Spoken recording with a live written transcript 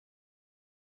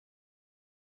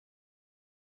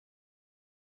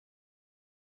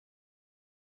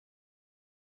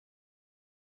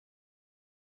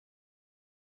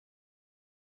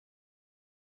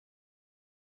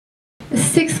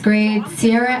6th grade,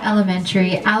 Sierra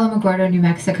Elementary, Alamogordo, New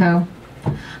Mexico.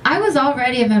 I was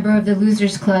already a member of the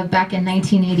Losers Club back in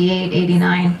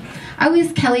 1988-89. I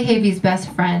was Kelly Havey's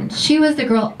best friend. She was the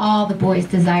girl all the boys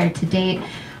desired to date.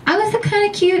 I was the kind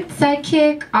of cute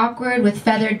sidekick, awkward with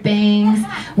feathered bangs,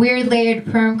 weird layered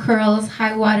perm curls,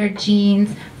 high-watered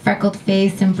jeans, freckled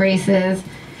face, and braces.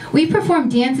 We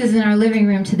performed dances in our living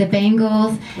room to the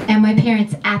Bangles and my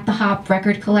parents' At the Hop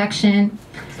record collection.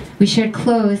 We shared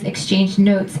clothes, exchanged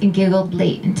notes, and giggled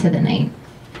late into the night.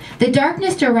 The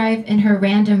darkness derived in her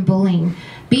random bullying.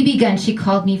 BB gun she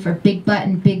called me for big butt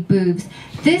and big boobs.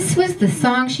 This was the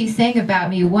song she sang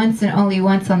about me once and only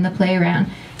once on the playground.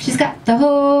 She's got the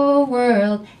whole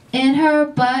world in her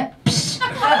butt.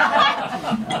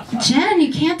 Jen,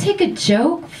 you can't take a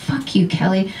joke? Fuck you,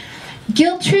 Kelly.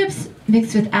 Guilt trips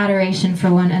mixed with adoration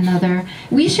for one another.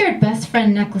 We shared best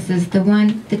friend necklaces, the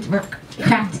one that were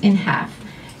cracked in half.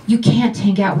 You can't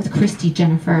hang out with Christy,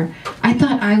 Jennifer. I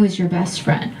thought I was your best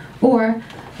friend. Or,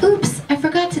 oops, I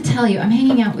forgot to tell you, I'm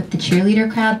hanging out with the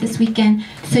cheerleader crowd this weekend,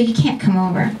 so you can't come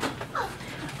over.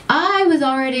 I was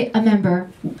already a member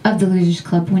of the Losers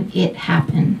Club when it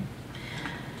happened.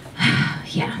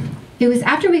 Yeah. It was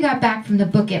after we got back from the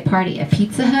book it party at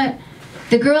Pizza Hut.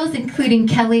 The girls, including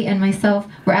Kelly and myself,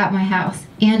 were at my house.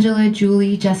 Angela,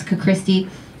 Julie, Jessica, Christy,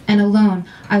 and alone,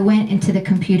 I went into the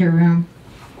computer room.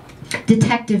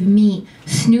 Detective me,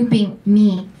 snooping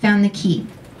me, found the key.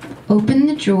 Opened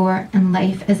the drawer, and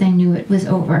life as I knew it was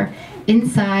over.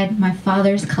 Inside, my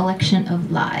father's collection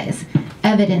of lies,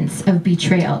 evidence of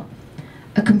betrayal.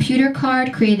 A computer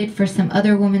card created for some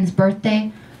other woman's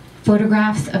birthday,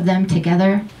 photographs of them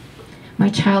together. My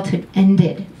childhood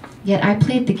ended, yet I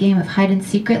played the game of hide and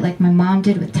secret like my mom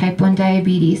did with type 1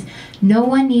 diabetes. No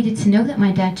one needed to know that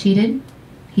my dad cheated.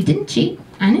 He didn't cheat.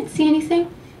 I didn't see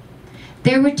anything.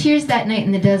 There were tears that night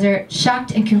in the desert.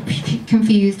 Shocked and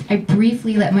confused, I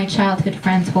briefly let my childhood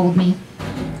friends hold me,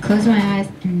 closed my eyes,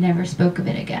 and never spoke of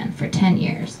it again for 10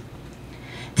 years.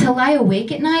 To lie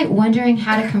awake at night, wondering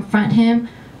how to confront him.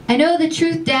 I know the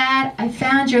truth, Dad. I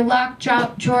found your locked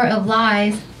drawer of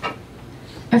lies.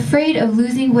 Afraid of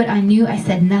losing what I knew, I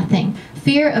said nothing.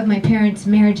 Fear of my parents'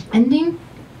 marriage ending,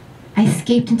 I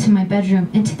escaped into my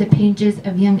bedroom, into the pages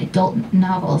of young adult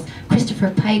novels. Christopher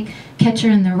Pike,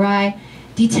 Catcher in the Rye,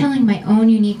 detailing my own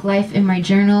unique life in my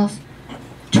journals.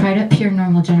 Try to appear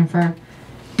normal, Jennifer.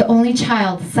 The only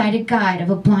child, sighted guide of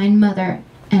a blind mother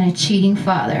and a cheating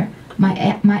father.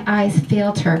 My eyes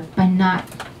failed her by not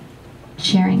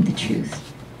sharing the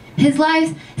truth. His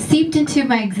lies seeped into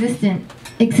my existence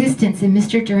in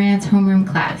Mr. Duran's homeroom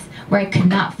class, where I could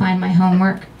not find my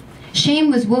homework.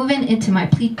 Shame was woven into my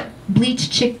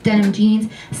bleached chick denim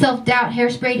jeans, self-doubt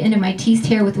hairsprayed into my teased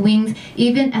hair with wings,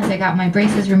 even as I got my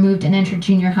braces removed and entered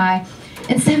junior high.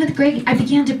 In 7th grade, I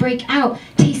began to break out,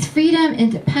 taste freedom,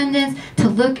 independence, to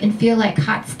look and feel like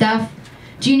hot stuff.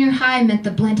 Junior high meant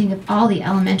the blending of all the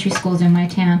elementary schools in my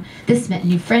town. This meant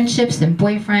new friendships and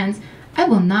boyfriends. I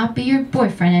will not be your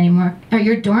boyfriend anymore, or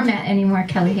your doormat anymore,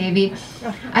 Kelly Havey.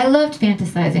 I loved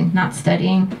fantasizing, not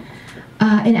studying.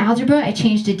 In algebra, I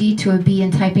changed a D to a B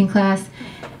in typing class.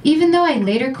 Even though I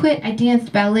later quit, I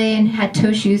danced ballet and had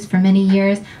toe shoes for many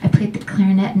years. I played the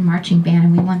clarinet and marching band,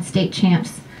 and we won state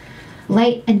champs.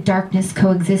 Light and darkness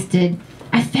coexisted.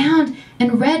 I found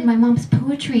and read my mom's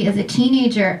poetry as a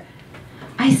teenager.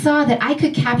 I saw that I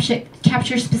could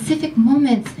capture specific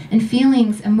moments and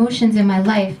feelings, emotions in my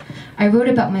life. I wrote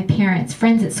about my parents,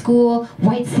 friends at school,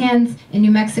 White Sands in New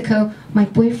Mexico, my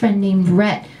boyfriend named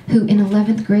Rhett, who in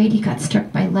 11th grade, he got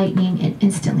struck by lightning and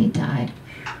instantly died.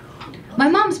 My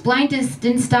mom's blindness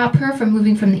didn't stop her from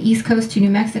moving from the East Coast to New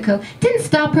Mexico, didn't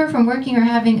stop her from working or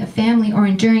having a family or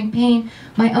enduring pain.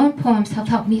 My own poems have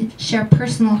helped me share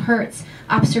personal hurts,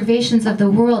 observations of the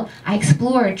world. I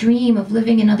explore, dream of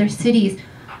living in other cities.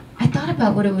 I thought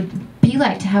about what it would be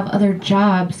like to have other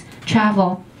jobs,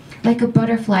 travel. Like a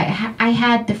butterfly, I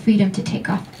had the freedom to take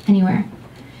off anywhere.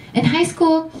 In high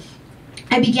school,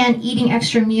 I began eating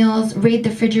extra meals, raid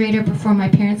the refrigerator before my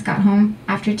parents got home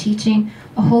after teaching.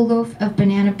 A whole loaf of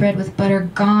banana bread with butter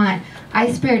gone.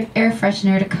 I spared air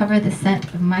freshener to cover the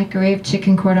scent of microwave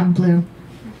chicken cordon bleu.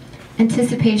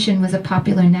 Anticipation was a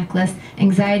popular necklace.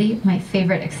 Anxiety, my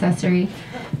favorite accessory.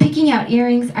 Picking out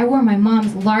earrings, I wore my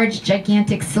mom's large,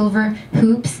 gigantic silver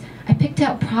hoops. I picked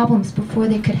out problems before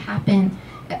they could happen.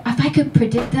 If I could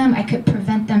predict them, I could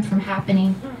prevent them from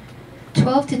happening.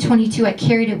 12 to 22, I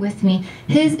carried it with me.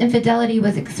 His infidelity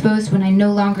was exposed when I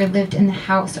no longer lived in the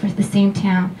house or the same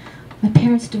town. My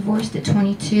parents divorced at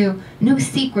 22. No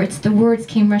secrets, the words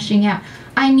came rushing out.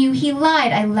 I knew he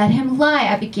lied. I let him lie.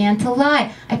 I began to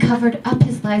lie. I covered up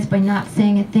his lies by not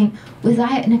saying a thing. Was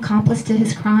I an accomplice to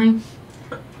his crime?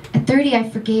 At 30, I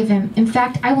forgave him. In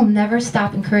fact, I will never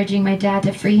stop encouraging my dad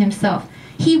to free himself.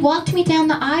 He walked me down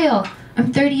the aisle.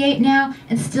 I'm 38 now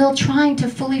and still trying to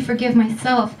fully forgive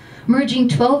myself, merging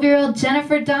 12-year-old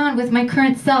Jennifer Dawn with my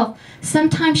current self.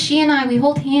 Sometimes she and we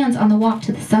hold hands on the walk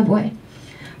to the subway.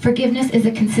 Forgiveness is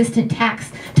a consistent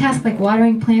task like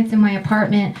watering plants in my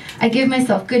apartment. I give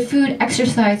myself good food,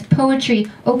 exercise,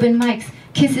 poetry, open mics,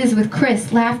 kisses with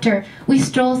Chris, laughter. We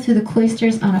stroll through the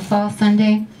cloisters on a fall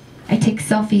Sunday. I take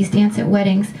selfies, dance at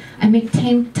weddings. I make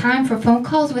time for phone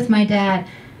calls with my dad.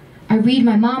 I read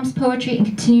my mom's poetry and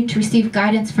continue to receive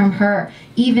guidance from her,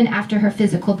 even after her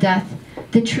physical death.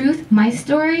 The truth, my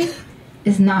story,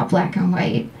 is not black and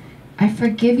white. I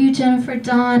forgive you, Jennifer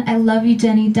Dawn. I love you,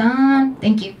 Jenny Dawn.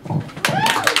 Thank you.